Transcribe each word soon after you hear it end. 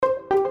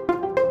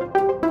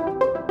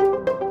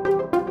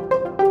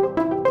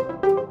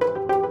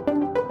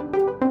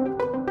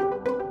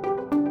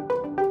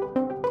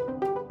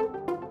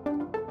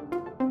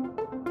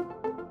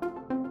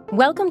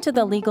Welcome to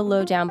the Legal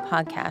Lowdown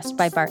podcast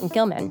by Barton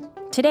Gilman.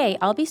 Today,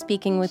 I'll be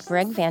speaking with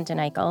Greg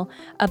Vanden-Eykel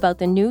about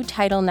the new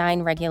Title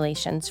IX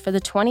regulations for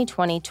the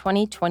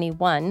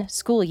 2020-2021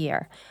 school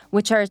year,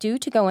 which are due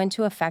to go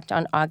into effect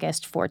on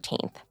August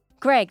 14th.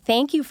 Greg,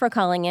 thank you for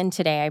calling in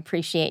today. I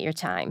appreciate your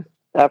time.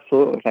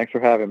 Absolutely. Thanks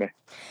for having me.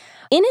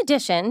 In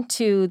addition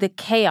to the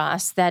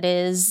chaos that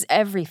is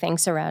everything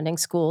surrounding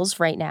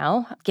schools right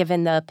now,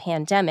 given the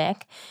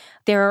pandemic,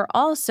 there are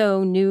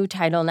also new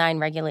Title IX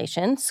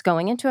regulations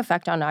going into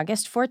effect on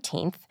August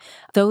 14th.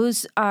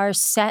 Those are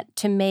set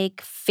to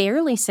make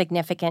fairly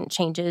significant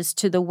changes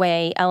to the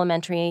way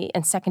elementary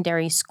and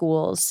secondary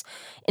schools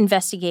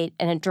investigate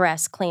and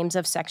address claims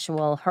of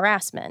sexual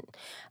harassment.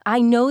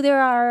 I know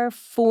there are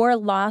 4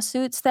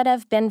 lawsuits that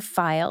have been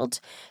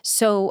filed,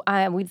 so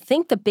I would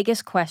think the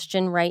biggest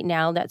question right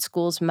now that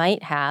schools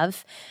might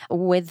have,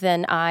 with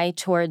an eye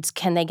towards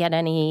can they get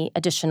any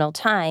additional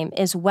time,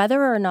 is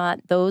whether or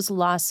not those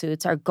lawsuits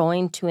are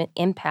going to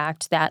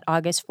impact that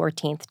August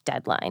 14th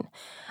deadline.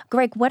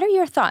 Greg, what are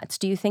your thoughts?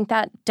 Do you think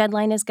that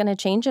deadline is going to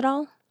change at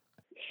all?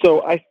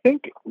 So I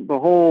think the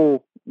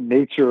whole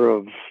nature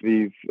of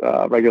these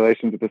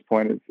regulations at this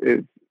point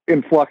is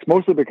in flux,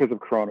 mostly because of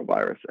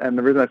coronavirus. And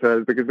the reason I say that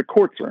is because the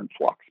courts are in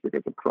flux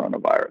because of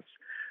coronavirus.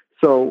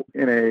 So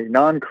in a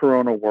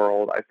non-corona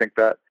world, I think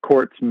that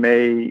courts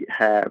may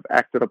have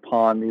acted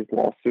upon these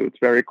lawsuits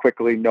very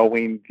quickly,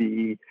 knowing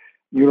the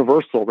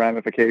universal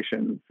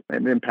ramifications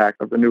and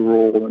impact of the new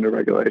rule and the new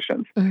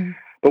regulations. Mm-hmm.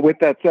 But with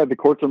that said, the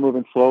courts are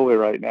moving slowly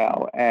right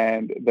now,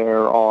 and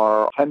there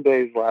are 10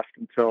 days left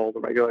until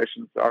the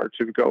regulations are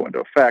to go into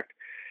effect.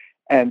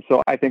 And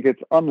so I think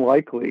it's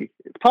unlikely,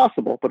 it's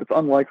possible, but it's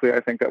unlikely,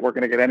 I think, that we're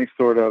going to get any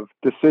sort of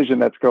decision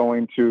that's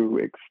going to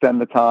extend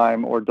the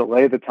time or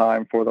delay the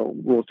time for the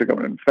rules to go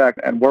into effect.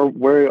 And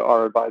we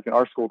are advising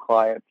our school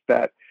clients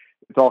that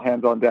it's all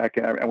hands on deck,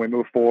 and we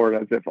move forward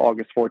as if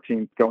August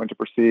 14th going to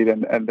proceed,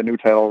 and the new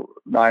Title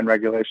IX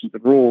regulations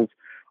and rules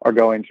are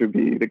going to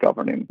be the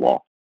governing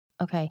law.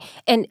 Okay.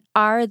 And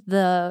are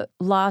the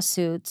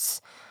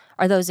lawsuits,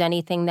 are those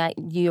anything that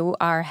you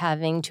are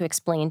having to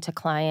explain to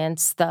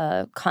clients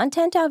the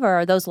content of, or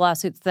are those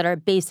lawsuits that are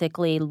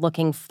basically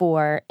looking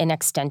for an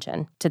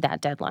extension to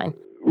that deadline?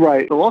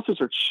 Right. The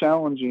lawsuits are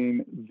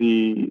challenging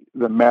the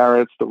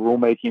merits, the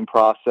rulemaking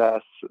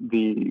process,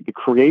 the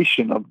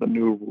creation of the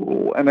new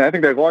rule. And I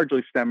think they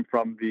largely stem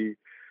from the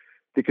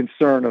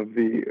concern of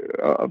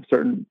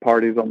certain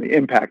parties on the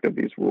impact of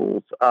these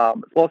rules.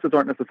 Lawsuits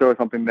aren't necessarily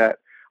something that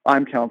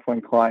I'm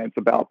counseling clients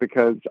about,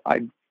 because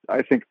I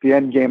think the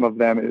end game of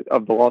them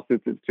of the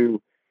lawsuits is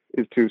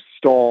to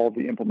stall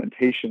the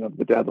implementation of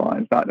the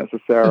deadlines, not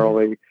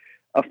necessarily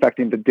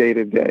affecting the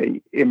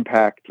day-to-day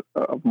impact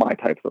of my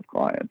types of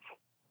clients.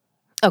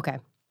 Okay.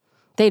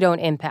 They don't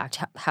impact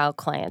how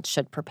clients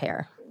should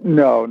prepare.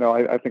 No.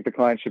 I think the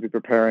client should be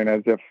preparing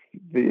as if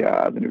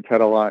the new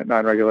Title IX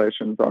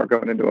regulations are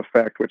going into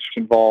effect, which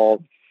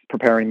involves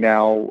preparing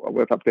now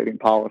with updating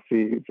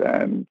policies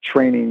and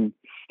training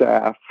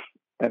staff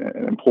and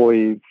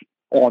employees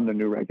on the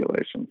new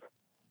regulations.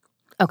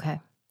 Okay.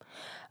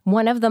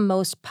 One of the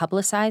most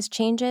publicized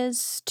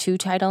changes to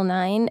Title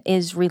IX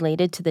is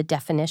related to the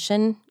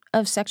definition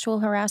of sexual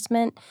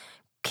harassment.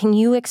 Can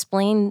you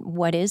explain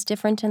what is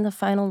different in the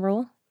final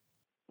rule?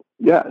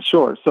 Yeah,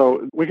 sure.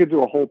 So we could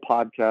do a whole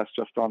podcast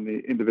just on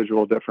the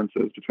individual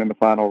differences between the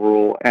final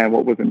rule and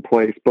what was in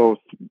place, both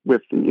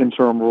with the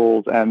interim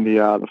rules and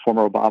the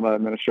former Obama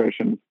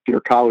administration's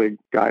dear colleague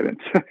guidance.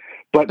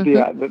 But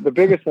the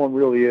biggest one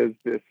really is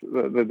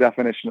the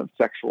definition of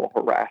sexual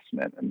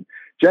harassment. And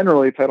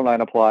generally, Title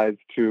IX applies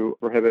to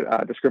prohibit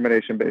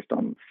discrimination based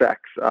on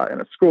sex in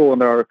a school.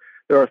 And there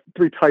are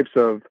 3 types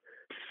of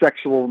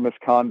sexual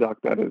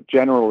misconduct that is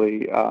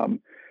generally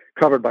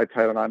covered by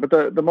Title IX.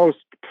 But the most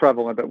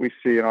prevalent that we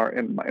see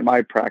in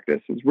my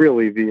practice is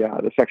really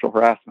the sexual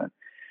harassment.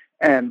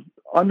 And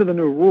under the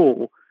new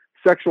rule,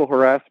 sexual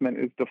harassment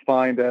is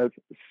defined as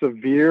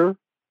severe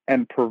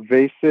and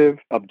pervasive,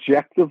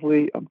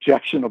 objectively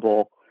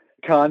objectionable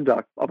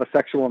conduct of a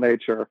sexual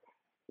nature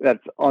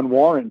that's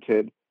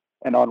unwarranted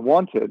and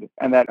unwanted,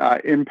 and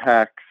that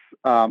impacts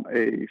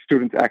a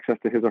student's access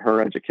to his or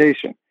her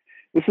education.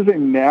 This is a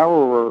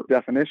narrower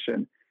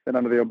definition than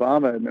under the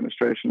Obama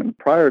administration and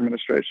prior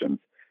administrations,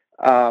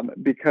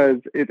 because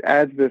it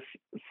adds this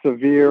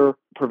severe,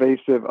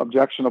 pervasive,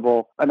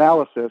 objectionable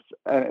analysis,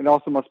 and it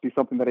also must be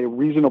something that a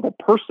reasonable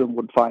person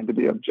would find to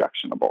be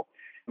objectionable.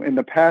 In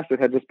the past, it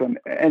had just been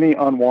any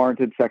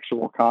unwarranted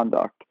sexual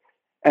conduct,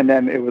 and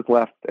then it was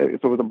left. So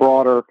it was a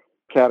broader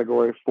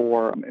category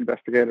for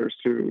investigators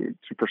to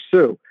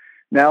pursue.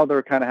 Now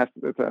there kind of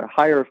it's a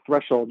higher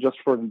threshold just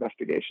for an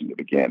investigation to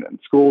begin, and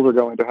schools are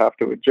going to have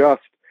to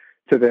adjust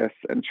to this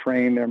and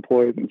train their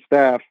employees and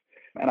staff.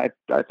 And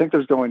I think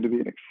there's going to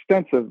be an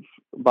extensive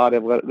body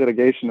of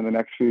litigation in the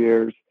next few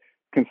years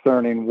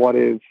concerning what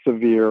is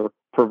severe,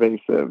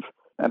 pervasive,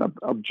 and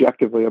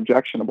objectively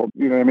objectionable.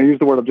 I use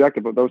the word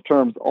objective, but those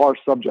terms are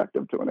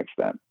subjective to an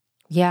extent.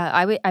 Yeah,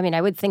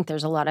 I would think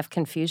there's a lot of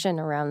confusion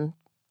around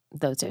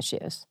those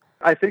issues.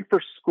 I think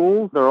for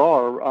schools there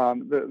are.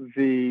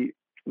 The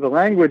the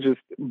language is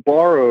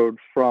borrowed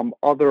from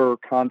other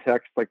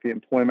contexts like the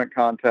employment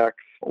context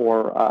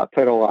or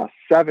Title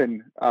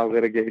VII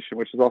litigation,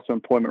 which is also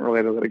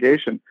employment-related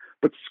litigation.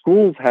 But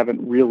schools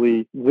haven't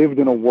really lived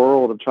in a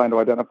world of trying to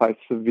identify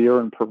severe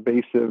and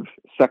pervasive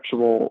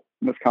sexual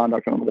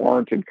misconduct and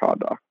unwarranted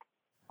conduct.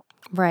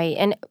 Right.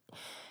 And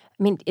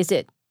I mean, is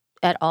it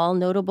at all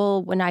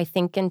notable when I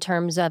think in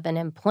terms of an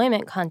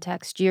employment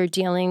context, you're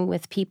dealing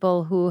with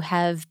people who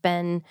have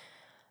been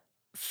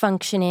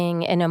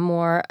functioning in a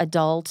more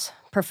adult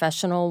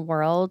professional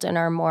world and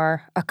are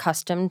more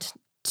accustomed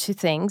to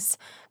things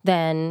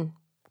than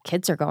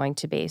kids are going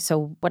to be.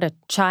 So what a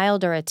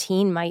child or a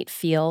teen might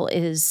feel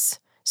is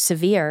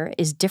severe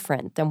is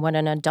different than what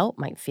an adult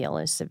might feel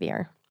is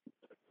severe.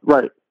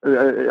 Right.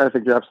 I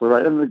think you're absolutely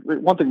right. And the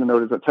one thing to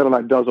note is that Title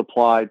IX does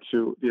apply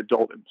to the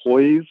adult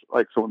employees,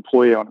 like so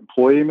employee on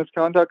employee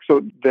misconduct.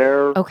 So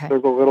there's a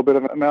little bit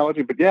of an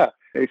analogy. But yeah,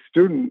 a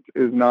student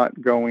is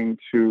not going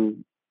to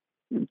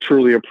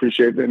truly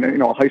appreciate it.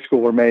 And, a high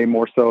schooler may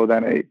more so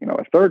than a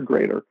third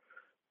grader.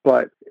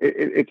 But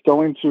it's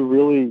going to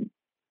really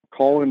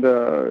call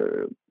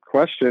into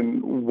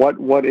question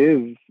what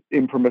is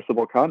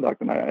impermissible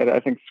conduct. And I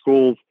think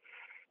schools,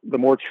 the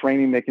more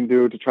training they can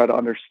do to try to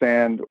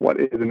understand what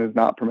is and is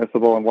not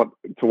permissible and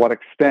to what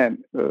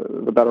extent,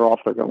 the better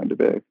off they're going to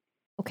be.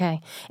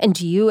 Okay. And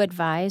do you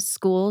advise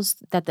schools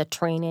that the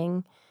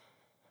training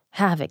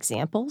have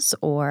examples,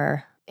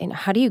 or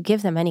how do you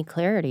give them any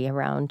clarity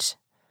around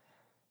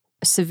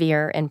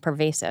severe and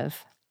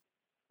pervasive?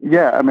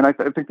 Yeah, I mean, I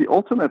think the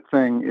ultimate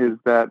thing is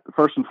that,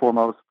 first and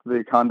foremost,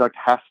 the conduct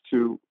has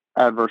to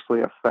adversely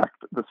affect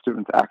the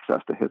student's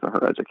access to his or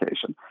her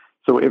education.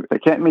 So if they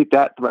can't meet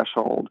that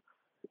threshold,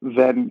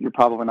 then you're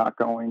probably not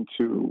going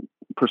to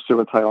pursue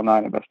a Title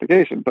IX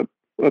investigation. But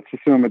let's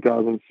assume it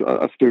does.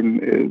 A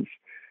student is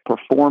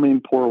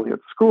performing poorly at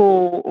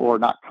school or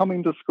not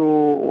coming to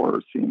school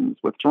or seems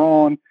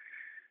withdrawn.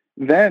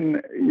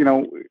 Then,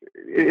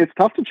 it's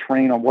tough to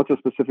train on what's a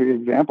specific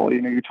example.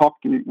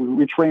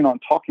 We train on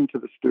talking to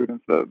the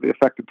students, the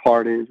affected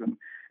parties,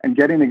 and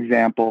getting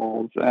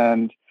examples.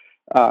 And,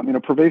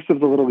 pervasive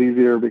is a little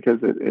easier because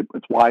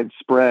it's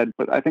widespread.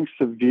 But I think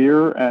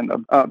severe and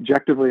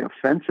objectively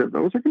offensive,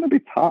 those are going to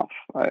be tough.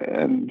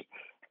 And,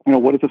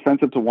 what is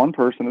offensive to one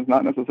person is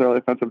not necessarily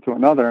offensive to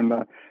another. And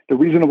the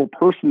reasonable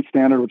person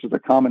standard, which is a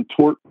common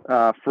tort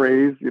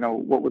phrase,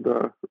 what would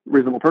the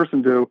reasonable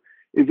person do,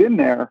 is in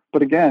there.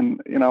 But again,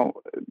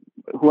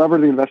 whoever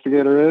the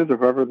investigator is or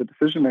whoever the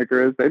decision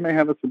maker is, they may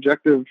have a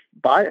subjective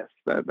bias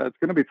that's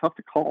going to be tough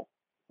to call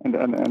and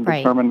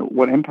Right. determine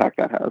what impact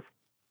that has.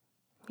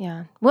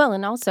 Yeah. Well,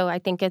 and also I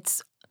think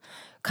it's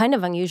kind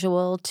of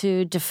unusual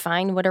to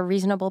define what a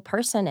reasonable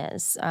person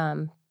is.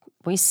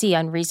 We see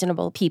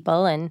unreasonable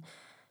people in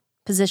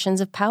positions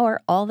of power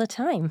all the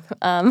time.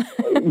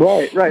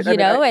 Right.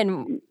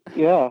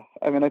 Yeah.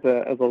 I mean, as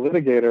a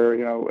litigator,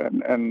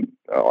 and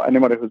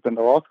anybody who's been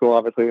to law school,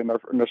 obviously in their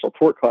initial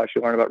tort class,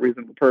 you learn about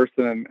reasonable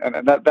person,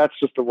 and that's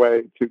just a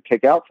way to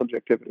take out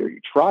subjectivity, or you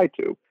try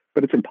to,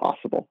 but it's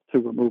impossible to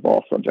remove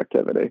all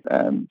subjectivity.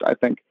 And I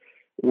think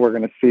we're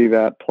going to see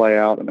that play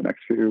out in the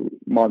next few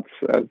months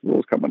as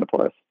rules come into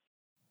place.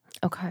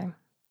 Okay.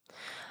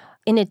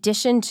 In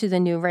addition to the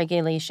new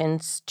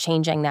regulations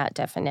changing that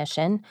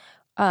definition,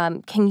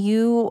 can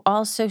you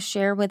also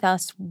share with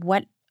us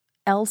what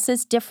else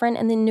is different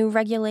in the new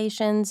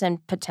regulations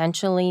and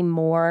potentially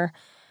more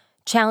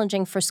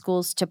challenging for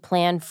schools to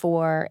plan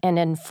for and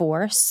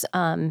enforce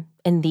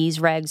in these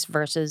regs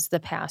versus the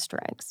past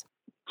regs?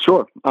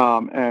 Sure.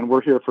 And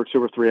we're here for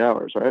 2 or 3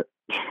 hours, right?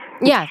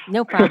 Yeah,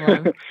 no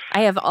problem.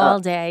 I have all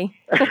day.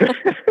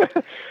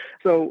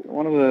 So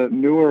one of the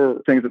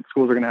newer things that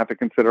schools are going to have to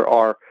consider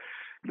are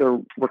they're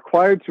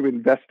required to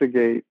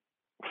investigate,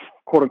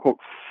 quote unquote,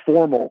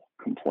 formal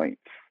complaints.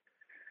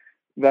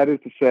 That is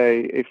to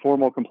say, a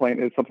formal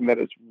complaint is something that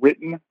is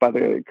written by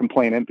the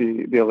complainant,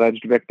 the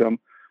alleged victim,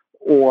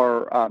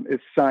 or is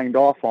signed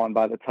off on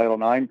by the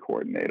Title IX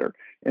coordinator.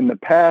 In the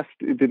past,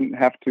 it didn't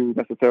have to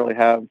necessarily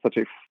have such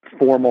a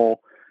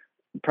formal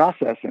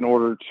process in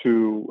order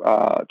to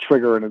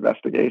trigger an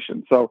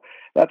investigation. So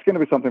that's going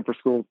to be something for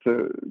schools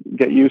to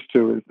get used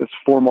to, is this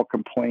formal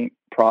complaint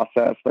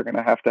process. They're going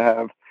to have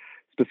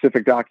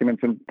specific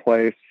documents in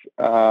place,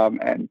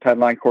 and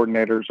Title IX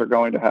coordinators are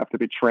going to have to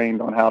be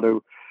trained on how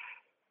to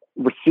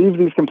receive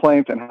these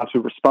complaints and how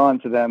to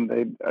respond to them.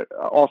 They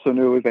also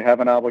knew they have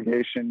an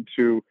obligation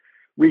to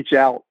reach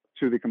out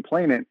to the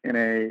complainant in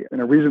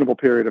a reasonable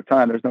period of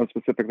time. There's no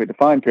specifically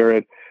defined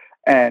period,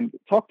 and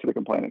talk to the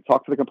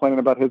complainant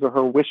about his or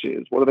her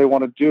wishes. What do they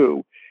want to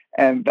do?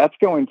 And that's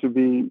going to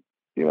be,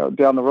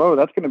 down the road,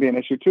 that's going to be an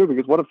issue too,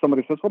 because what if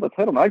somebody says, well, the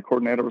Title IX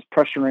coordinator was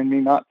pressuring me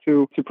not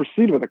to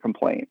proceed with a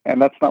complaint,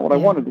 and that's not what I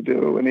wanted to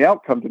do, and the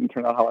outcome didn't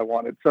turn out how I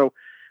wanted. So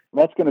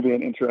that's going to be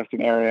an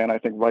interesting area, and I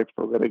think ripe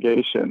for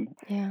litigation.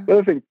 Yeah. The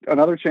other thing,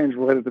 another change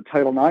related to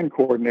Title IX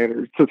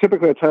coordinators. So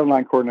typically a Title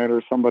IX coordinator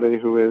is somebody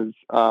who is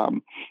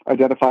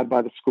identified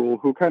by the school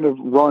who kind of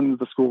runs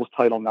the school's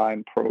Title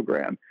IX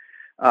program.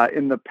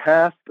 In the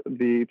past,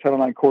 the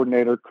Title IX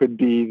coordinator could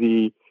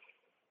be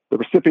the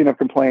recipient of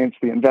complaints,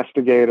 the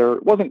investigator.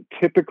 It wasn't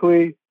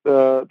typically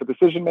the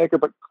decision maker,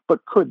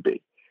 but could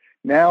be.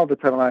 Now the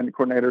Title IX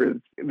coordinator is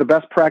the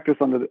best practice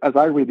as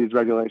I read these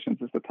regulations,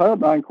 is the Title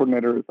IX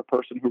coordinator is the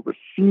person who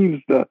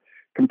receives the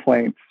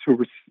complaints, who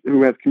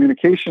has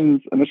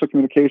initial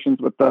communications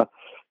with the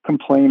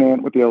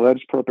complainant, with the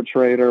alleged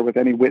perpetrator, with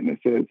any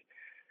witnesses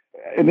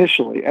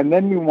initially. And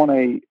then you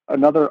want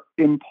another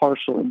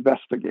impartial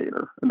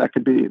investigator. And that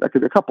could be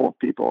a couple of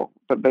people,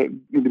 but they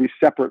need to be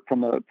separate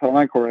from the Title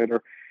IX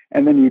coordinator.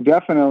 And then you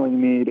definitely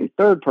need a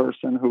third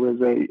person who is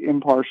a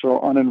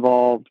impartial,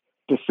 uninvolved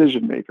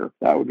decision maker.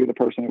 That would be the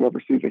person who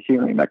oversees a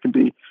hearing. That could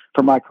be,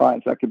 for my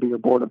clients, that could be your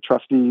board of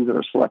trustees or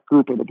a select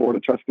group of the board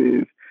of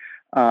trustees,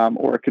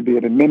 or it could be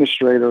an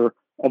administrator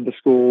of the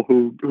school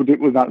who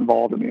was not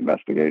involved in the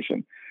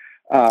investigation.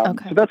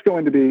 So that's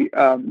going to be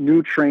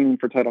new training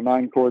for Title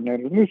IX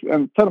coordinators.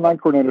 And Title IX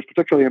coordinators,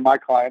 particularly in my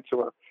clients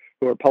who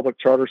are public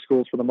charter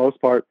schools for the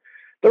most part,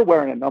 they're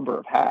wearing a number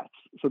of hats.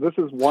 So this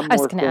is one more thing. I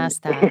was going to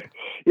ask that.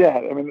 Yeah,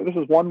 I mean, this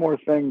is one more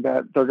thing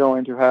that they're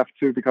going to have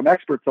to become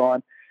experts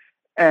on.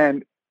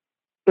 And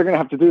they're going to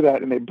have to do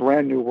that in a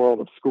brand new world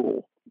of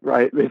school,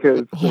 right?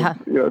 Because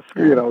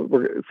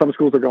some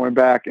schools are going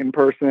back in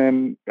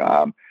person in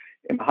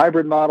a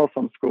hybrid model.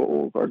 Some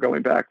schools are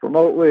going back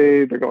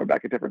remotely. They're going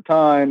back at different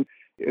times.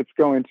 It's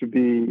going to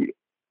be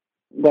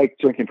like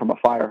drinking from a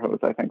fire hose,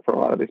 I think, for a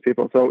lot of these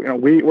people. So,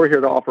 we're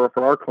here to offer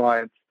for our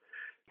clients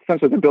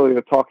essentially the ability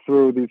to talk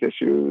through these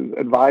issues,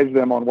 advise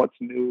them on what's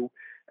new,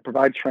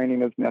 provide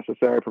training as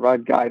necessary,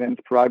 provide guidance,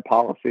 provide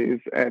policies,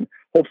 and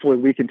hopefully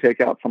we can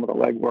take out some of the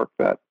legwork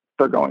that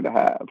they're going to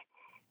have.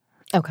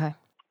 Okay.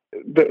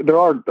 There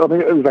are,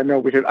 I know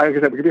we could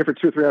be here for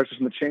 2 or 3 hours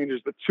just on the changes,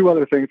 but 2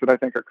 other things that I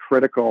think are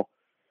critical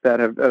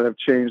that have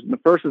changed. And the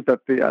first is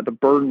that the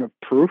burden of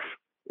proof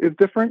is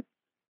different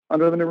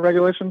under the new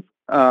regulations.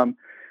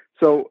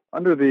 So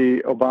under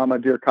the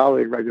Obama Dear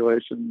Colleague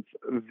regulations,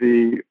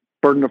 the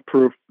burden of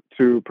proof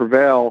to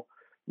prevail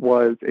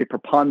was a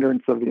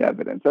preponderance of the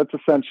evidence. That's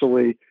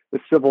essentially the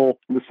civil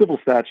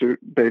statute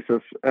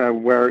basis,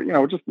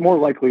 where just more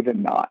likely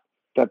than not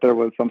that there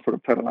was some sort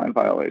of Title IX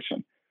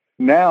violation.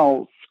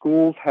 Now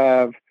schools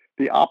have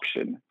the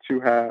option to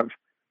have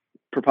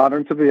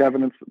preponderance of the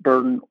evidence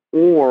burden,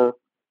 or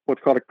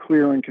what's called a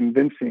clear and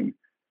convincing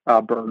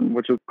burden,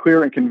 which is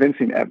clear and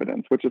convincing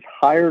evidence, which is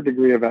higher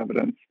degree of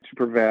evidence to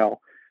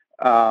prevail.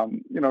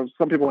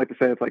 Some people like to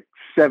say it's like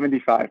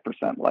 75%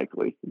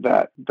 likely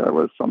that there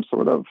was some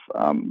sort of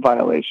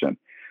violation.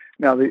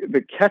 Now,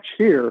 the catch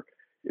here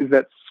is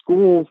that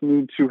schools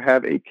need to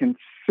have a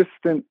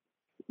consistent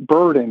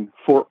burden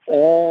for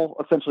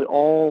essentially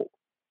all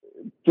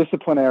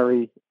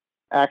disciplinary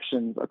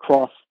actions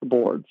across the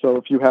board. So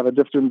if you have a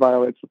student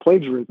violates the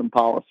plagiarism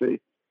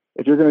policy,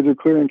 if you're going to do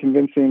clear and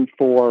convincing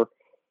for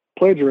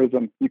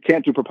plagiarism, you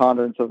can't do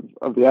preponderance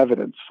of the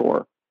evidence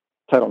for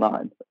Title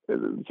IX.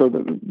 So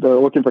they're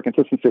looking for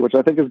consistency, which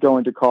I think is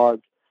going to cause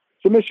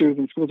some issues,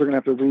 and schools are going to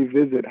have to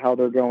revisit how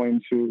they're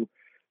going to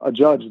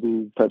judge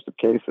these types of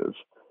cases.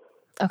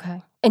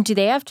 Okay. And do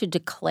they have to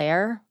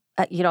declare,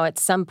 at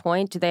some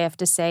point, do they have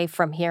to say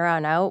from here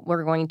on out,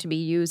 we're going to be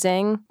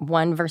using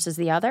one versus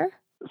the other?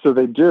 So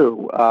they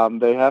do.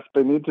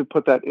 They need to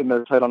put that in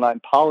their Title IX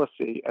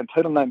policy, and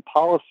Title IX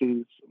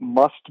policies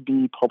must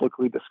be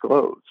publicly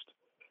disclosed.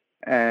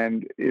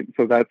 And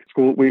so that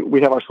school,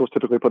 we have our schools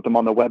typically put them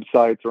on the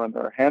websites or in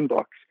their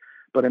handbooks.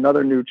 But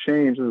another new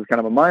change, this is kind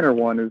of a minor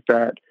one, is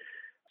that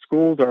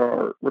schools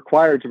are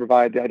required to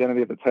provide the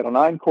identity of the Title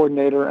IX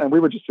coordinator, and we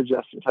would just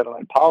suggest Title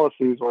IX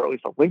policies, or at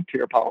least a link to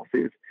your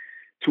policies,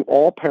 to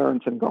all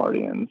parents and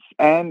guardians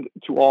and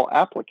to all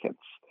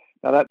applicants.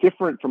 Now, that's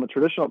different from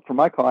for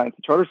my clients,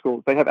 the charter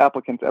schools, they have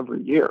applicants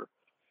every year.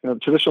 The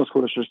traditional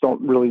school districts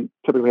don't really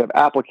typically have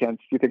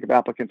applicants. You think of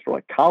applicants for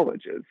like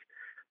colleges.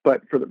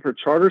 But for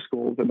charter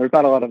schools, and there's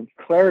not a lot of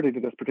clarity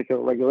to this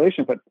particular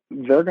regulation, but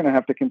they're going to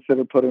have to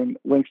consider putting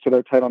links to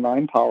their Title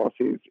IX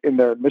policies in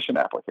their admission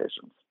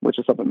applications, which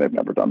is something they've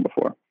never done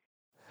before.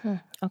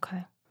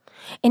 Okay.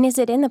 And is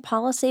it in the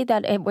policy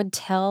that it would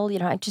tell,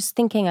 just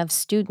thinking of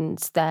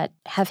students that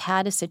have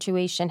had a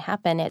situation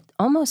happen, it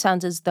almost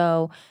sounds as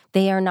though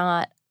they are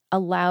not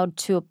allowed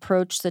to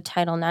approach the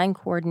Title IX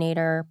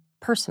coordinator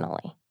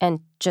personally and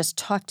just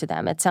talk to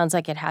them. It sounds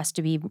like it has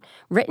to be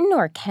written,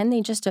 or can they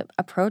just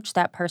approach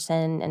that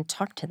person and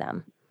talk to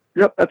them?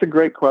 Yep, that's a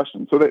great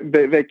question. So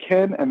they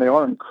can, and they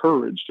are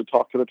encouraged to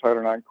talk to the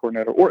Title IX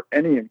coordinator or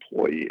any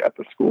employee at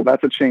the school.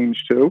 That's a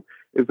change too,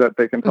 is that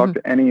they can talk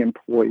to any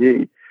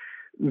employee.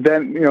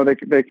 Then,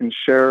 they can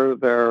share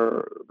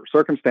their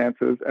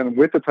circumstances, and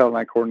with the Title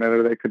IX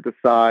coordinator, they could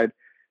decide,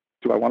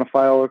 do I want to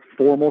file a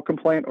formal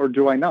complaint or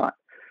do I not?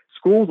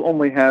 Schools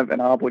only have an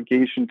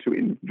obligation to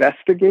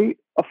investigate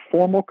a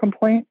formal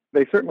complaint.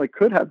 They certainly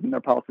could have in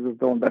their policies that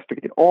they'll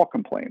investigate all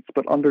complaints,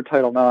 but under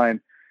Title IX,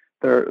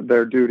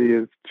 their duty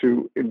is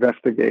to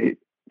investigate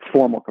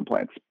formal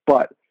complaints.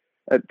 But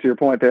to your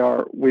point,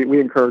 we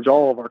encourage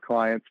all of our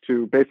clients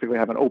to basically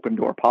have an open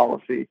door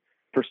policy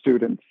for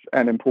students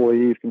and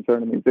employees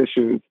concerning these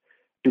issues,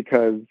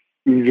 because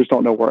you just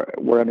don't know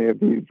where any of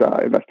these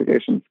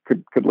investigations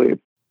could lead.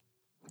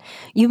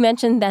 You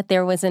mentioned that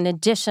there was an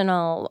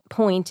additional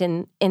point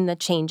in the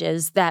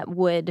changes that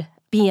would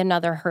be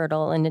another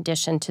hurdle in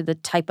addition to the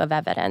type of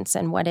evidence.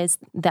 And what is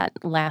that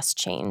last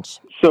change?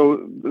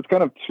 So it's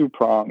kind of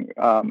two-pronged.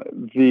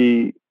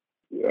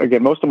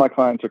 Again, most of my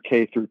clients are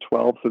K through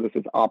 12, so this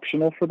is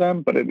optional for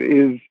them, but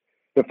the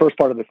first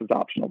part of this is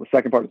optional. The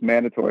second part is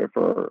mandatory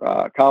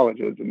for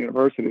colleges and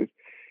universities,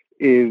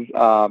 is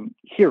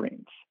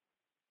hearings.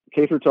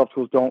 K through 12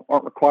 schools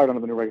aren't required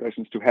under the new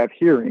regulations to have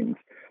hearings,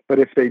 but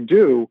if they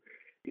do,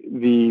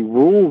 the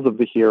rules of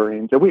the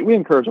hearings, and we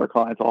encourage our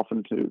clients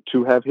often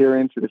to have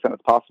hearings to the extent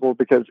it's possible,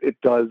 because it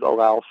does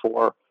allow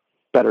for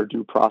better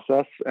due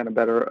process and a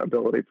better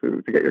ability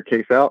to get your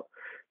case out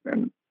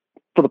and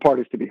for the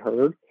parties to be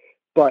heard.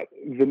 But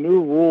the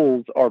new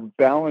rules are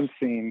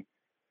balancing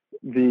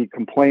the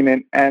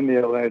complainant and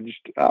the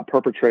alleged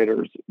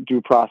perpetrator's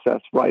due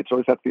process rights, or at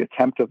least that's the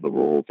attempt of the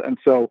rules. And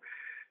so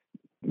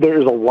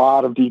there's a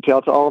lot of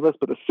detail to all of this,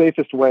 but the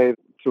safest way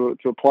to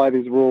apply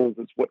these rules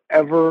is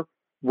whatever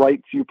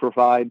rights you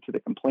provide to the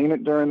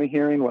complainant during the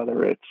hearing,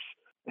 whether it's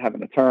have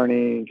an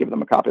attorney, give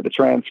them a copy of the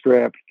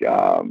transcript,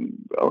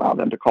 allow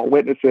them to call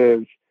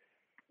witnesses,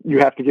 you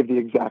have to give the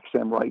exact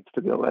same rights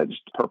to the alleged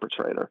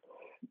perpetrator.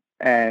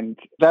 And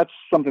that's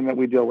something that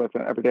we deal with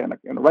every day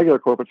in a regular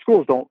corporate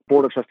schools.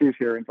 Board of Trustees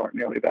hearings aren't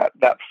nearly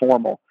that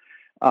formal.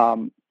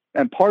 And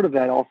part of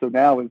that also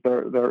now is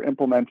they're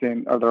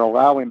implementing, or they're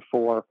allowing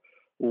for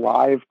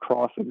live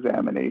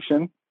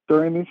cross-examination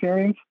during these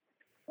hearings.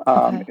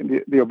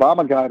 Okay. The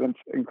Obama guidance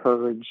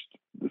encouraged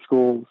the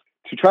schools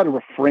to try to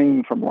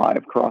refrain from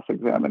live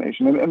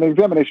cross-examination. And the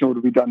examination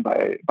would be done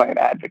by an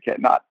advocate,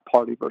 not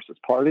party versus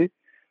party.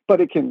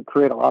 But it can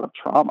create a lot of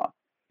trauma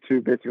to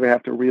basically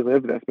have to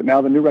relive this. But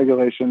now the new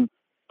regulation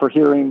for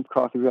hearing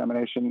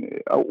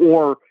cross-examination,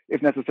 or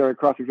if necessary,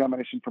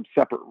 cross-examination from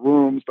separate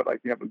rooms, but like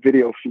you have a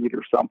video feed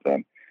or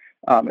something,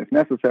 if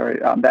necessary,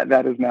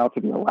 that is now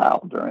to be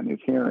allowed during these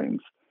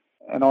hearings.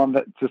 And on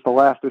that, just the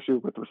last issue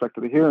with respect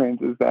to the hearings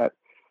is that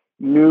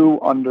new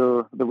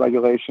under the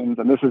regulations,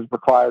 and this is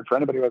required for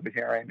anybody who has a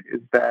hearing,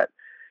 is that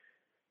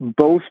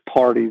both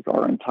parties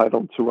are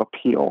entitled to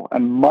appeal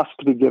and must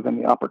be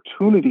given the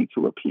opportunity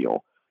to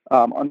appeal.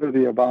 Under the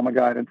Obama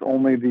guidance,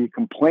 only the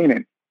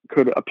complainant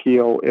could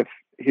appeal if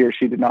he or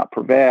she did not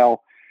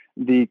prevail.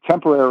 The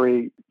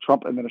temporary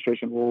Trump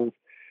administration rules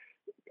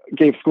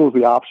gave schools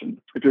the option.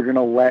 If you're going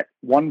to let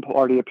one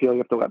party appeal, you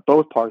have to let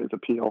both parties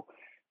appeal.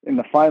 In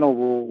the final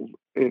rule,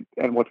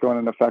 and what's going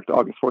into effect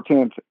August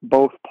 14th,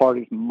 both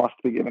parties must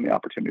be given the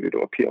opportunity to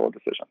appeal a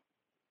decision.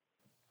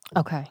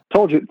 Okay.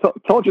 Told you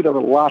there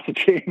were lots of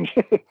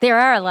changes. There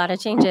are a lot of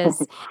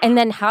changes. And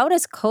then how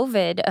does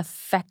COVID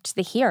affect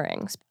the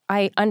hearings?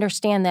 I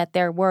understand that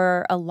there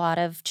were a lot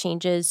of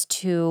changes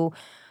to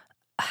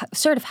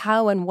sort of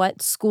how and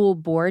what school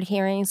board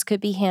hearings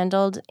could be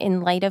handled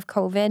in light of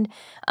COVID.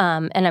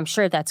 And I'm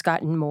sure that's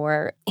gotten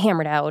more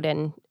hammered out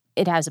and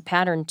it has a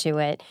pattern to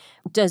it.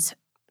 Does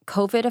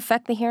COVID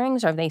affect the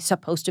hearings? Are they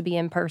supposed to be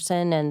in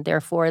person and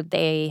therefore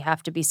they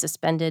have to be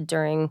suspended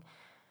during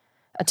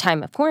a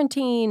time of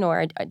quarantine,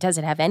 or does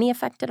it have any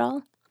effect at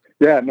all?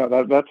 Yeah, no,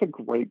 that's a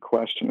great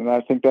question. And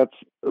I think that's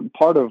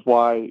part of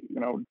why,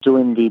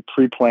 doing the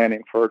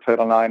pre-planning for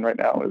Title IX right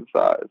now is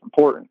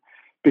important,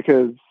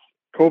 because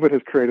COVID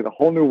has created a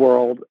whole new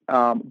world,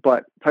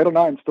 but Title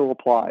IX still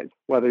applies,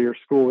 whether your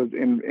school is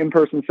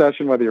in-person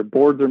session, whether your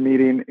boards are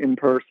meeting in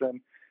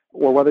person,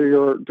 or whether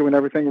you're doing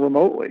everything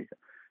remotely.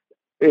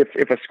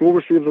 If a school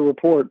receives a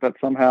report that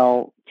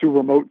somehow 2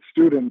 remote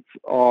students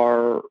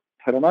are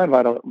Title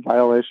IX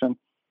violation,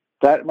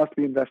 that must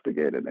be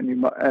investigated.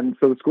 And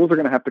so the schools are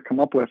going to have to come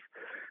up with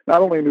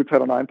not only new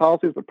Title IX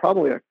policies, but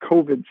probably a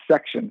COVID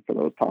section for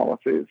those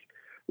policies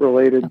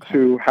related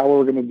to how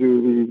we're going to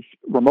do these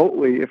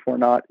remotely if we're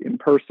not in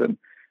person.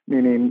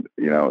 Meaning,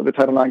 the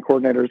Title IX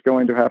coordinator is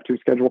going to have to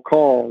schedule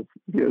calls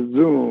via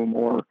Zoom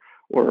or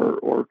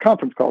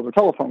conference calls or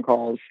telephone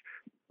calls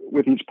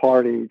with each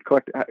party,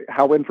 collect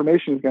how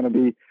information is going to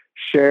be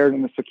shared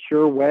in a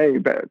secure way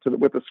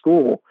with the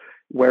school,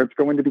 where it's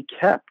going to be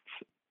kept.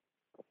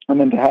 And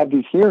then to have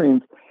these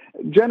hearings,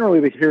 generally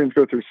the hearings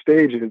go through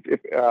stages. If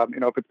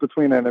it's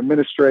between an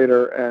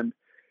administrator and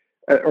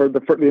or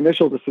the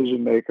initial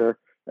decision maker,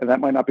 and that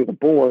might not be the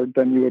board,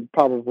 then you would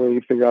probably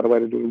figure out a way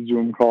to do a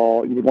Zoom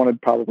call. You would want to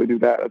probably do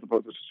that as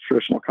opposed to a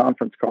traditional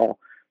conference call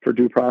for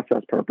due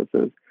process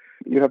purposes.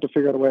 You'd have to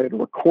figure out a way to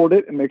record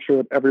it and make sure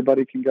that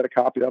everybody can get a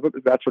copy of it,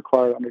 because that's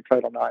required under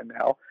Title IX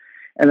now.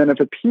 And then if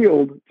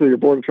appealed to your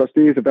board of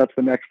trustees, if that's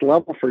the next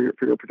level for your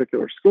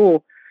particular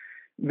school,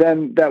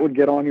 then that would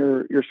get on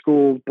your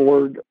school's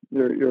board,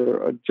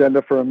 your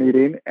agenda for a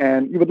meeting,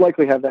 and you would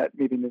likely have that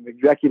meeting in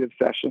executive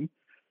session.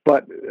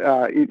 But,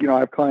 I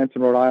have clients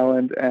in Rhode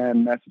Island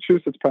and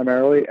Massachusetts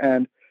primarily,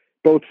 and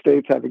both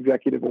states have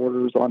executive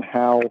orders on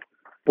how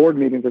board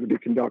meetings are to be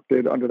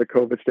conducted under the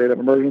COVID state of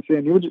emergency.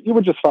 And you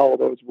would just follow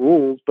those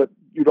rules, but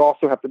you'd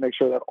also have to make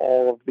sure that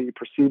all of the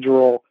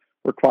procedural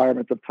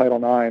requirements of Title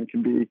IX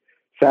can be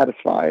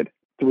satisfied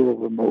through a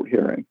remote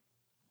hearing.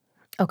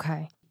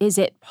 Okay. Is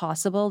it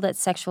possible that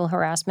sexual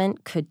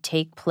harassment could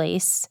take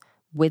place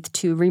with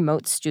two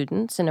remote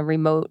students in a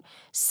remote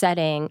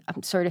setting?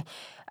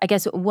 I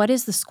guess, what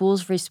is the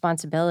school's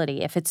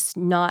responsibility if it's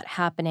not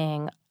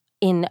happening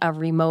in a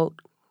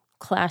remote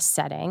class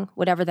setting,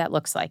 whatever that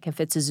looks like, if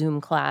it's a Zoom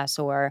class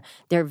or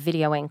they're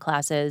videoing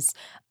classes?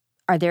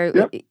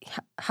 Yep.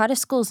 How do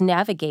schools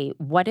navigate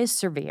what is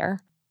severe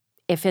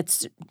if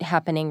it's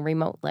happening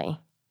remotely?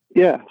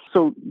 Yeah.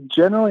 So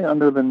generally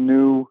under the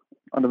new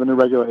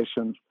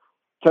regulations,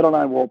 Title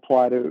IX will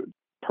apply to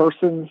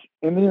persons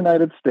in the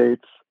United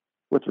States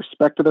with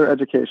respect to their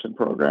education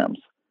programs.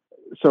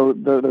 So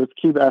there's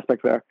key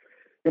aspects there.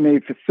 In a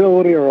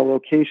facility or a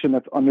location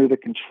that's under the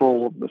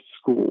control of the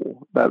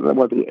school, where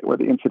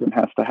the incident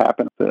has to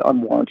happen, the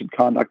unwarranted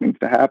conduct needs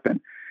to happen.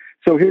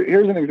 So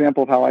here's an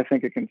example of how I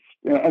think it can,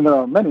 and there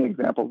are many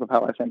examples of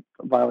how I think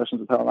violations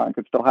of Title IX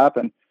could still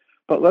happen.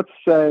 But let's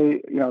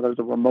say there's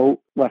a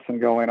remote lesson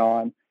going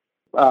on,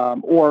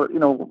 or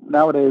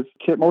nowadays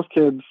most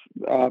kids,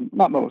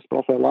 not most, but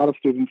also a lot of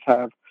students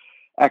have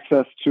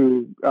access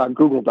to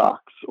Google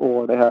Docs,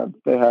 or they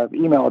have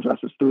email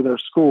addresses through their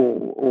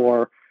school,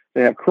 or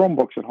they have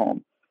Chromebooks at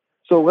home.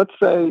 So let's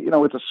say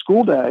it's a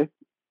school day.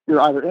 You're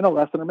either in a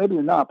lesson or maybe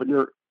you're not, but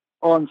you're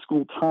on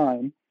school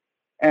time,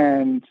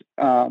 and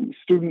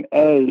student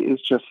A is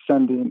just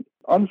sending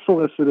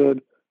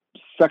unsolicited,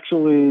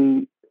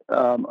 sexually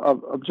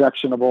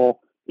objectionable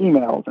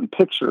emails and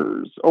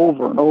pictures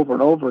over and over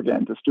and over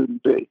again to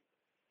student B.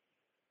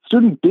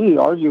 Student B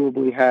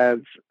arguably has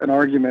an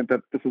argument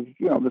that this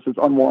is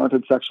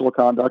unwarranted sexual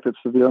conduct. It's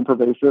severe and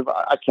pervasive.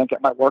 I can't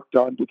get my work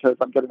done because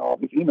I'm getting all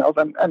these emails,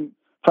 and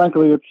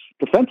frankly, it's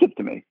offensive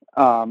to me.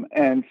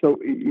 And so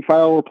you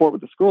file a report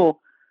with the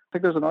school. I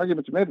think there's an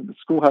argument to be made that the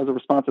school has a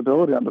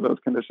responsibility under those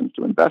conditions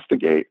to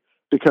investigate,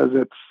 because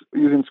it's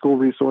using school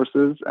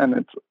resources and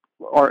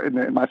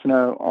in my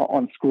scenario,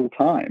 on school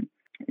time.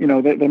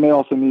 They may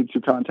also need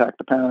to contact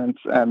the parents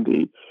and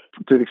to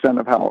the extent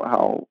of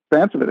how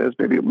expansive it is,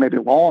 maybe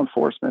law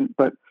enforcement.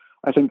 But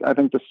I think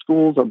the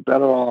schools are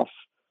better off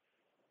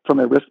from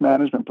a risk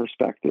management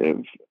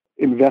perspective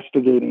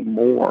investigating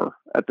more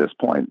at this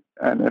point.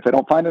 And if they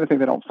don't find anything,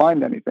 they don't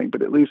find anything.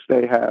 But at least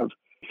they have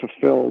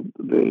fulfilled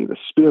the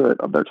spirit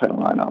of their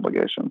Title IX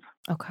obligations.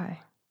 Okay.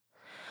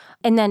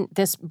 And then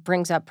this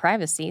brings up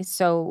privacy.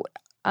 So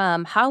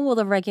how will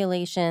the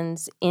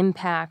regulations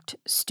impact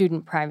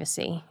student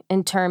privacy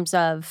in terms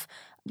of,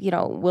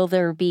 will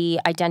there be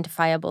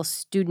identifiable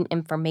student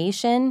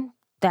information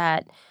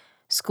that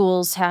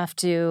schools have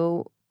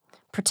to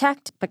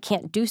protect but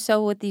can't do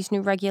so with these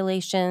new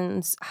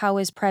regulations? How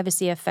is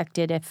privacy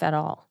affected, if at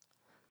all?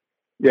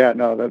 Yeah,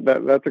 no,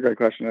 that's a great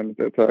question, and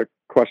it's a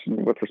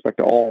question with respect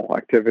to all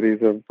activities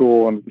of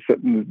school and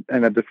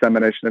the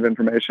dissemination of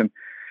information.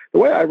 The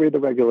way I read the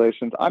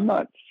regulations, I'm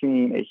not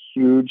seeing a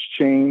huge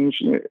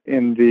change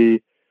in the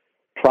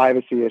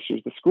privacy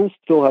issues. The school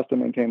still has to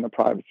maintain the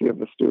privacy of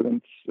the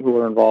students who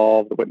are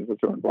involved, the witnesses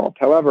who are involved.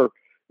 However,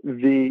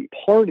 the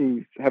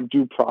parties have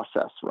due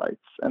process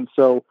rights, and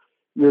so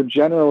you're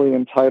generally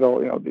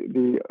entitled,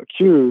 the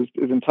accused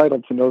is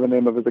entitled to know the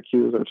name of his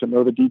accuser, to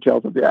know the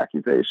details of the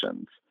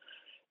accusations.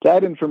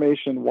 That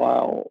information,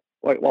 while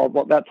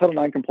that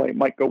Title IX complaint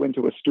might go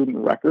into a student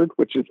record,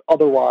 which is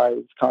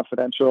otherwise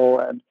confidential,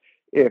 and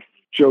if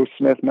Joe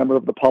Smith, member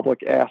of the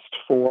public, asked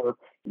for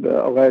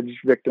the alleged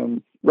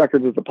victim's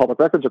records as a public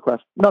records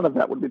request, none of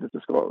that would be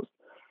disclosed.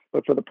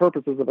 But for the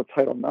purposes of a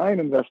Title IX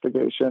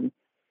investigation,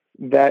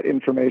 that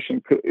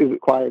information is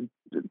required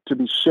to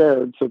be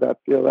shared so that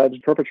the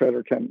alleged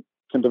perpetrator can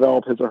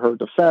develop his or her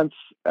defense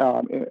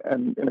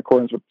in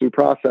accordance with due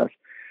process.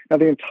 Now,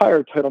 the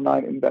entire Title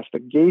IX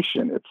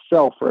investigation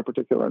itself, for a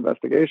particular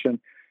investigation,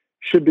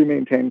 should be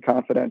maintained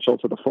confidential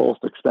to the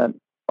fullest extent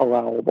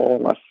allowable,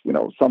 unless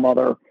some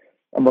other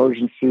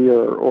emergency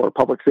or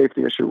public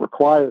safety issue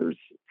requires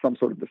some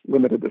sort of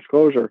limited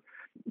disclosure.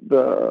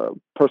 The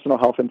personal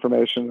health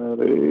information or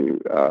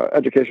the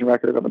education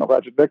record of an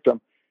alleged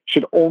victim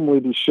should only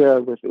be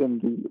shared within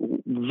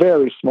the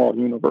very small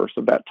universe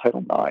of that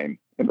Title IX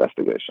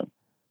investigation.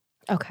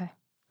 Okay.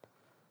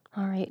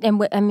 All right. And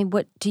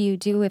what do you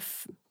do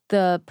if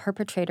the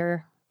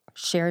perpetrator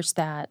shares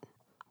that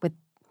with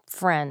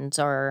friends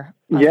or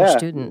other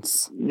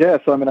students? Yeah.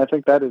 So, I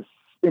think that is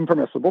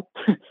impermissible,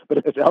 but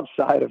if it's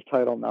outside of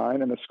Title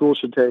IX, and the school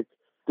should take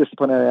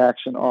disciplinary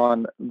action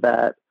on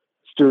that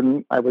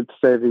student, I would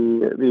say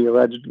the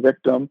alleged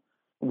victim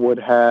would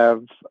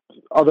have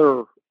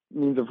other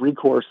means of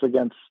recourse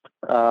against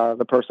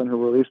the person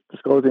who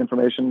disclosed the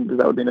information, because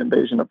that would be an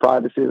invasion of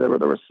privacy. There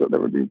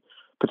would be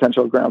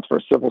potential grounds for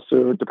a civil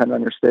suit, depending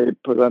on your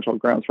state, potential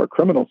grounds for a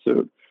criminal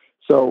suit.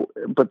 So,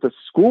 but the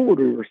school would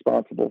be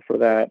responsible for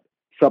that.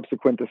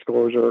 Subsequent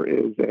disclosure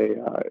is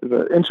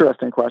an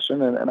interesting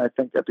question, and I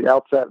think at the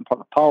outset in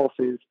public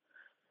policies,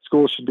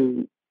 schools should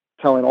be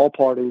telling all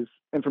parties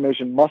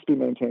information must be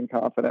maintained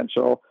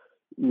confidential.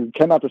 You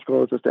cannot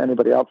disclose this to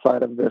anybody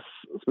outside of this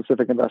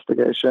specific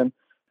investigation.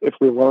 If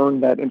we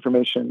learn that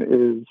information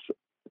is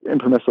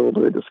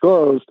impermissibly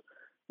disclosed,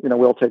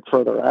 we'll take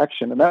further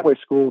action. And that way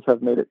schools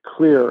have made it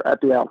clear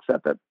at the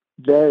outset that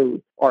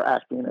they are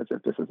acting as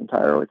if this is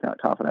entirely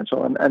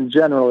confidential. And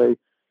generally,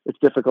 it's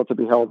difficult to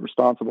be held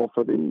responsible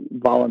for the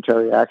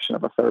voluntary action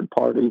of a third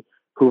party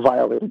who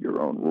violated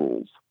your own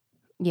rules.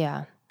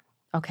 Yeah.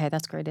 Okay,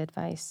 that's great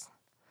advice.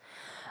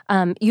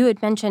 You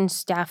had mentioned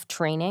staff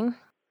training.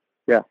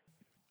 Yeah.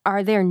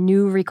 Are there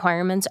new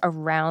requirements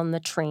around the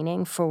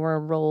training for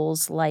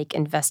roles like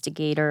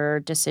investigator,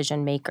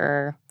 decision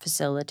maker,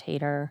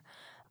 facilitator?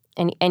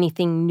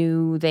 Anything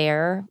new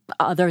there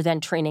other than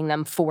training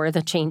them for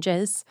the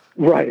changes?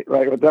 Right.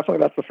 Well, definitely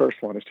that's the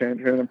first one, is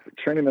training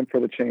them for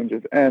the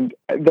changes. And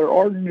there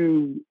are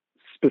new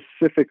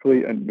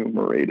specifically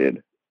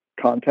enumerated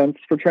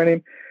contents for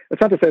training. It's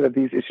not to say that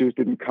these issues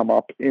didn't come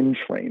up in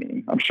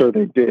training. I'm sure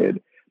they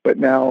did. But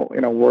now,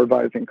 we're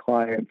advising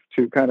clients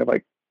to kind of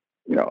like,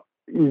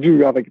 you do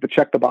have like the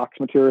check the box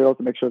materials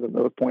to make sure that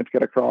those points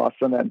get across.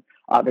 And then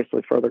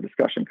obviously further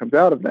discussion comes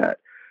out of that.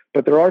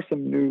 But there are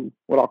some new,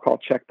 what I'll call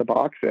check the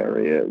box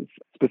areas,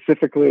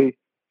 specifically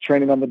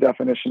training on the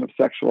definition of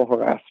sexual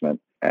harassment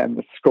and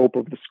the scope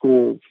of the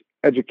school's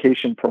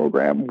education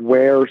program,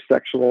 where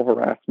sexual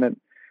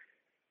harassment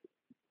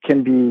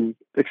can be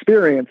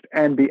experienced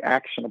and be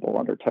actionable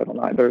under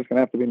Title IX. There's going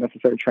to have to be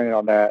necessary training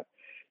on that.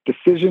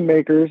 Decision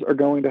makers are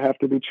going to have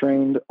to be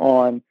trained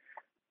on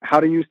how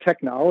to use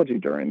technology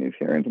during these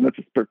hearings. And this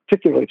is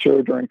particularly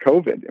true during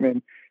COVID. I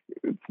mean,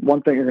 it's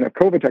one thing, you're going to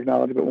have COVID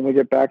technology, but when we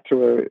get back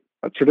to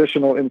a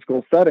traditional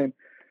in-school setting,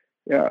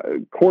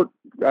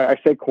 I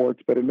say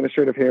courts, but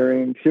administrative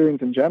hearings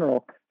in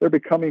general, they're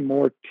becoming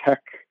more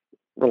tech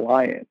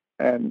reliant.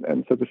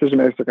 And so decision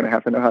makers are going to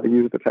have to know how to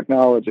use the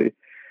technology.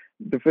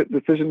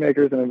 Decision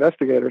makers and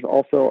investigators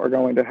also are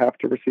going to have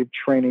to receive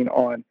training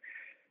on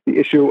the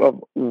issue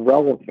of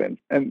relevance.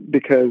 And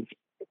because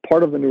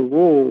part of the new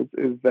rules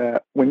is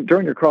that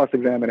during your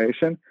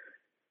cross-examination,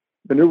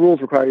 the new rules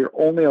require you're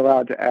only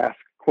allowed to ask,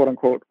 quote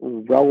unquote,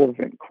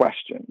 relevant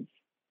questions.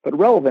 But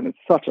relevant is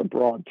such a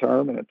broad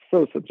term and it's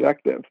so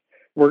subjective.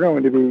 We're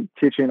going to be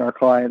teaching our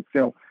clients,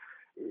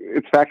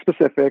 it's fact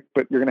specific,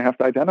 but you're going to have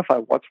to identify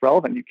what's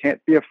relevant. You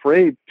can't be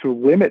afraid to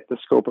limit the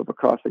scope of a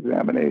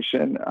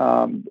cross-examination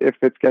if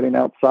it's getting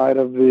outside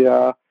of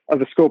the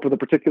scope of the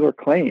particular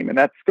claim. And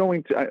that's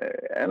going to,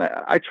 and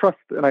I trust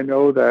and I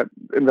know that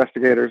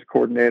investigators,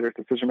 coordinators,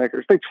 decision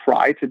makers, they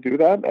try to do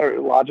that.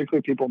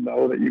 Logically, people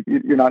know that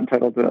you're not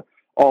entitled to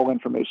all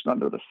information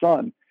under the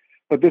sun.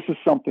 But this is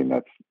something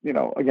that's,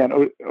 again,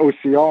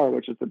 OCR,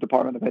 which is the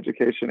Department of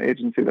Education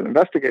agency that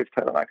investigates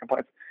Title IX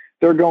complaints,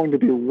 they're going to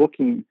be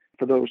looking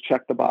for those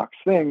check-the-box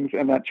things,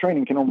 and that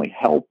training can only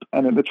help.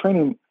 And the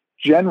training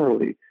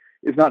generally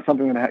is not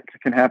something that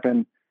can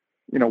happen,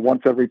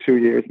 once every 2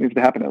 years. It needs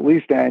to happen at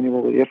least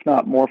annually, if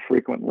not more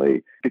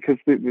frequently, because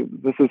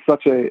this is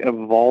such an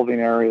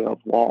evolving area of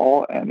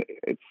law, and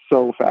it's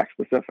so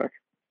fact-specific.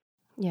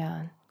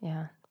 Yeah.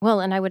 Well,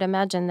 and I would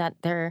imagine that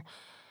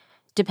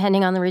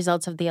depending on the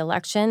results of the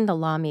election, the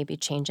law may be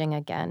changing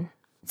again.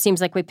 It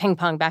seems like we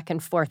ping-pong back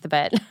and forth a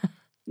bit.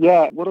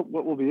 Yeah, what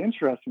will be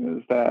interesting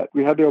is that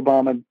we had the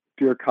Obama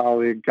Dear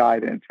Colleague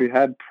guidance. We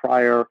had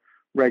prior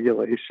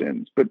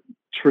regulations, but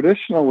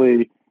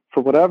traditionally,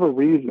 for whatever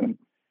reason,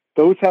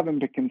 those haven't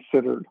been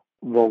considered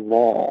the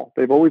law.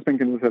 They've always been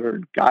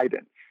considered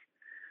guidance.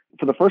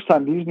 For the first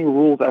time, these new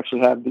rules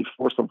actually have the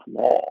force of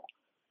law.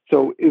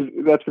 So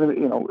that's going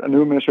to, a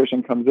new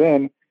administration comes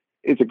in.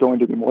 Is it going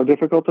to be more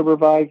difficult to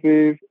revise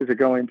these? Is it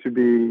going to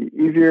be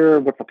easier?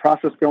 What's the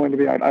process going to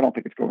be? I don't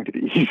think it's going to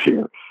be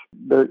easier.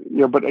 But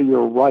you're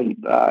right.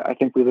 I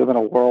think we live in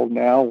a world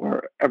now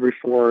where every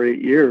 4 or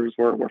 8 years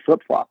we're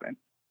flip-flopping.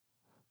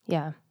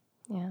 Yeah.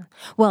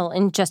 Well,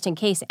 and just in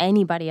case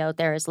anybody out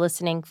there is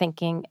listening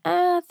thinking,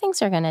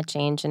 things are going to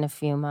change in a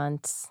few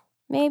months,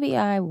 maybe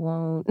I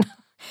won't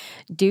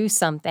do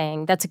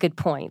something. That's a good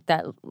point,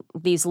 that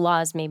these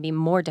laws may be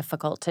more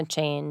difficult to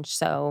change,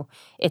 so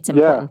it's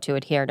important to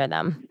adhere to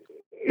them.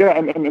 Yeah,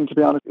 and to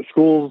be honest, the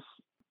schools,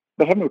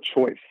 they have no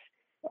choice.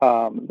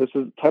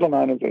 Title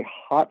IX is a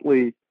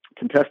hotly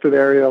contested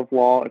area of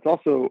law. It's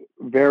also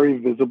very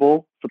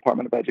visible,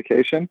 Department of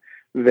Education.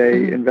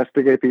 They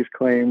investigate these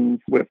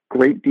claims with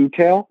great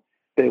detail.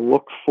 They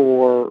look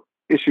for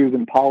issues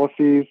in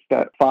policies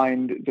that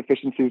find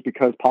deficiencies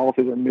because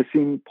policies are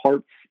missing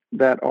parts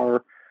that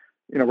are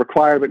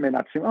required, but may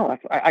not seem,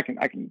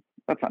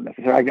 that's not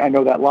necessary. I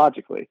know that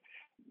logically.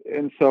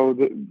 And so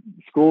the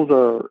schools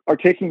are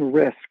taking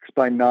risks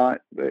by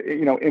not,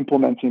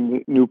 implementing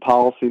the new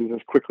policies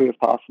as quickly as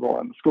possible.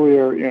 And the school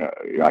year,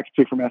 I can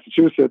speak for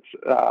Massachusetts,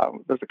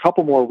 there's a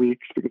couple more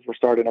weeks because we're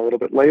starting a little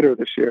bit later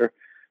this year,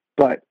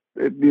 but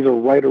these are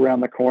right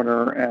around the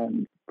corner,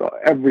 and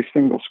every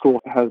single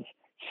school has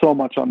so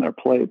much on their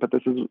plate. But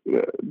this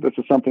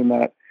is something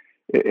that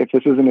if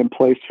this isn't in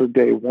place for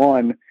day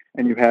one,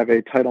 and you have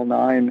a Title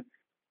IX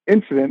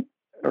incident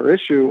or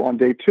issue on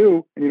day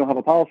 2, and you don't have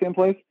a policy in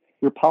place,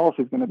 your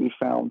policy is going to be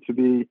found to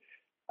be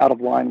out of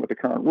line with the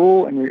current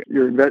rule, and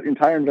your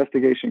entire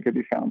investigation could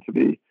be found to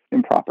be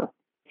improper.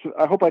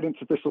 I hope I didn't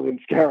sufficiently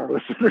scare our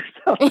listeners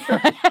out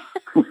there.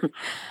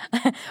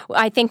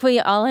 I think we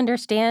all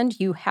understand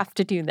you have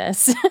to do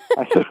this.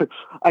 I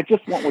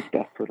just want what's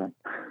best for them.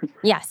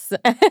 Yes.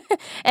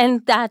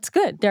 And that's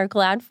good. They're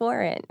glad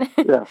for it.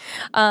 Yeah.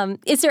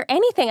 Is there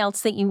anything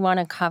else that you want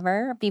to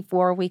cover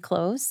before we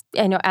close?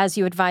 I know as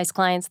you advise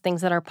clients,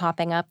 things that are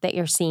popping up that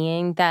you're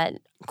seeing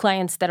that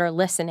clients that are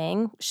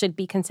listening should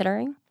be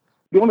considering?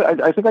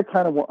 I think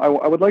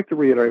I would like to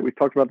reiterate, we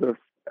talked about this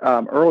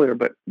earlier,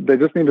 but they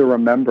just need to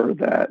remember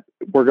that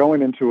we're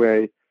going into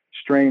a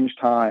strange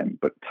time,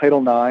 but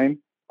Title IX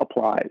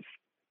applies.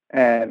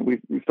 And we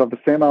still have the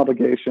same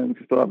obligations,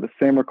 we still have the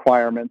same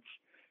requirements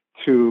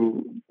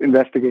to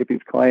investigate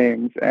these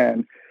claims.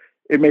 And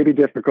it may be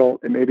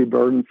difficult, it may be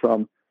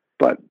burdensome,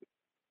 but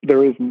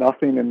there is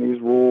nothing in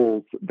these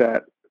rules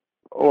that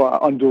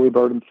unduly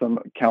burdensome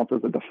counts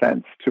as a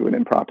defense to an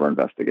improper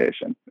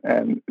investigation.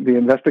 And the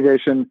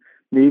investigation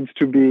needs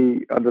to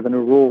be, under the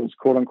new rules,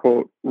 quote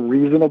unquote,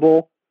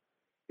 reasonable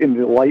in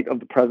the light of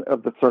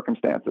the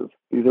circumstances.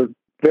 These are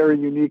very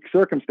unique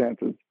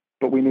circumstances,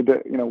 but we need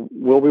to,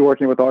 we'll be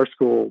working with our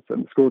schools,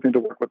 and schools need to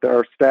work with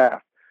their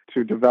staff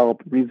to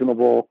develop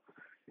reasonable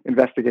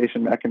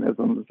investigation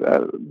mechanisms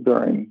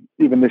during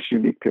even this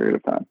unique period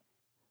of time.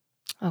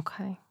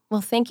 Okay. Well,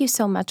 thank you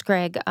so much,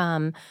 Greg.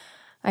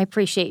 I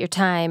appreciate your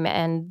time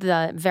and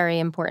the very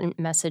important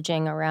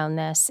messaging around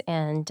this.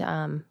 And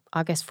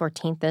August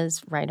 14th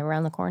is right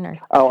around the corner.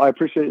 Oh, I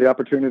appreciate the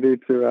opportunity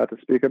to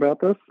speak about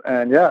this.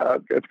 And yeah,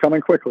 it's coming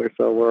quickly,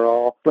 so we're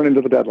all running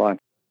to the deadline.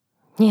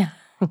 Yeah.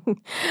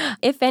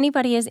 If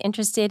anybody is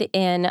interested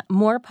in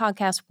more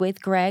podcasts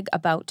with Greg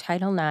about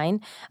Title IX,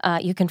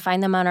 you can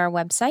find them on our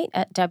website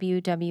at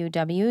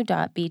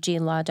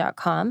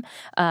www.bglaw.com.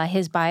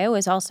 His bio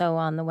is also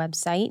on the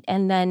website.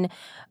 And then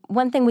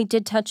one thing we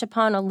did touch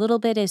upon a little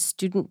bit is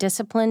student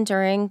discipline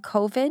during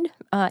COVID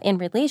in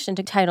relation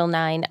to Title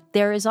IX.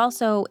 There is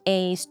also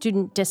a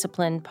student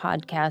discipline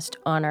podcast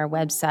on our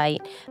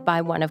website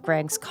by one of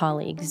Greg's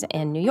colleagues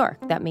in New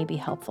York that may be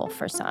helpful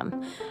for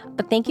some.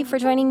 But thank you for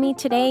joining me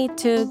today,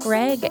 to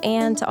Greg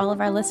and to all of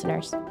our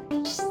listeners.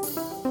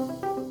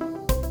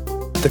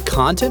 The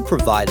content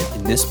provided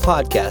in this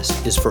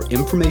podcast is for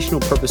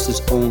informational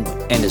purposes only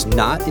and is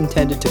not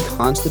intended to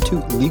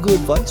constitute legal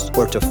advice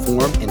or to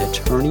form an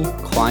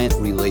attorney-client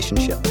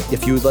relationship.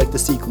 If you would like to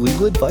seek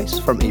legal advice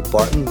from a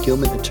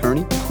Barton-Gilman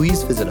attorney,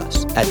 please visit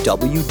us at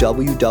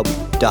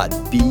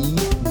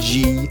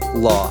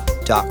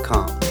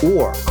www.bglaw.com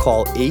or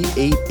call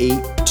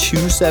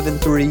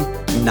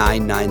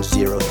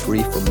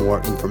 888-273-9903 for more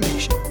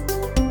information.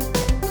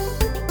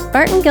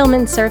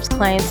 Barton-Gilman serves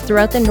clients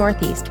throughout the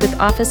Northeast with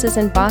offices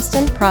in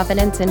Boston,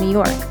 Providence, and New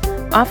York,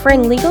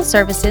 offering legal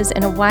services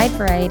in a wide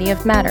variety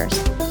of matters,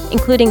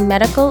 including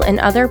medical and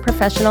other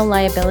professional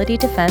liability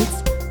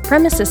defense,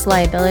 premises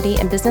liability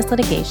and business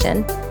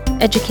litigation,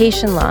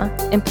 education law,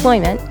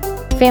 employment,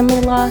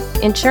 family law,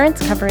 insurance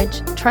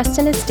coverage, trust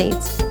and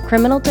estates,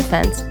 criminal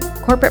defense,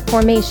 corporate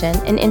formation,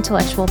 and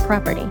intellectual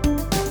property.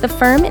 The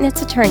firm and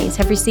its attorneys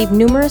have received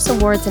numerous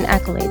awards and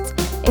accolades,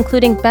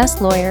 including Best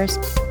Lawyers,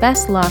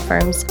 Best Law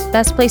Firms,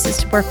 Best Places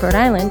to Work Rhode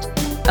Island,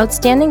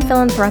 Outstanding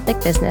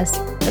Philanthropic Business,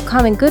 the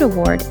Common Good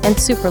Award, and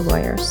Super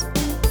Lawyers.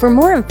 For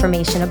more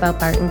information about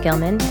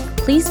Barton-Gilman,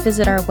 please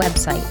visit our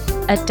website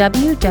at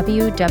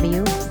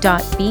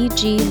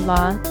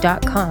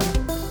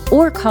www.bglaw.com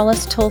or call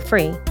us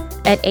toll-free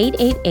at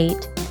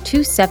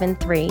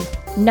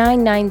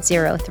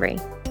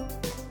 888-273-9903.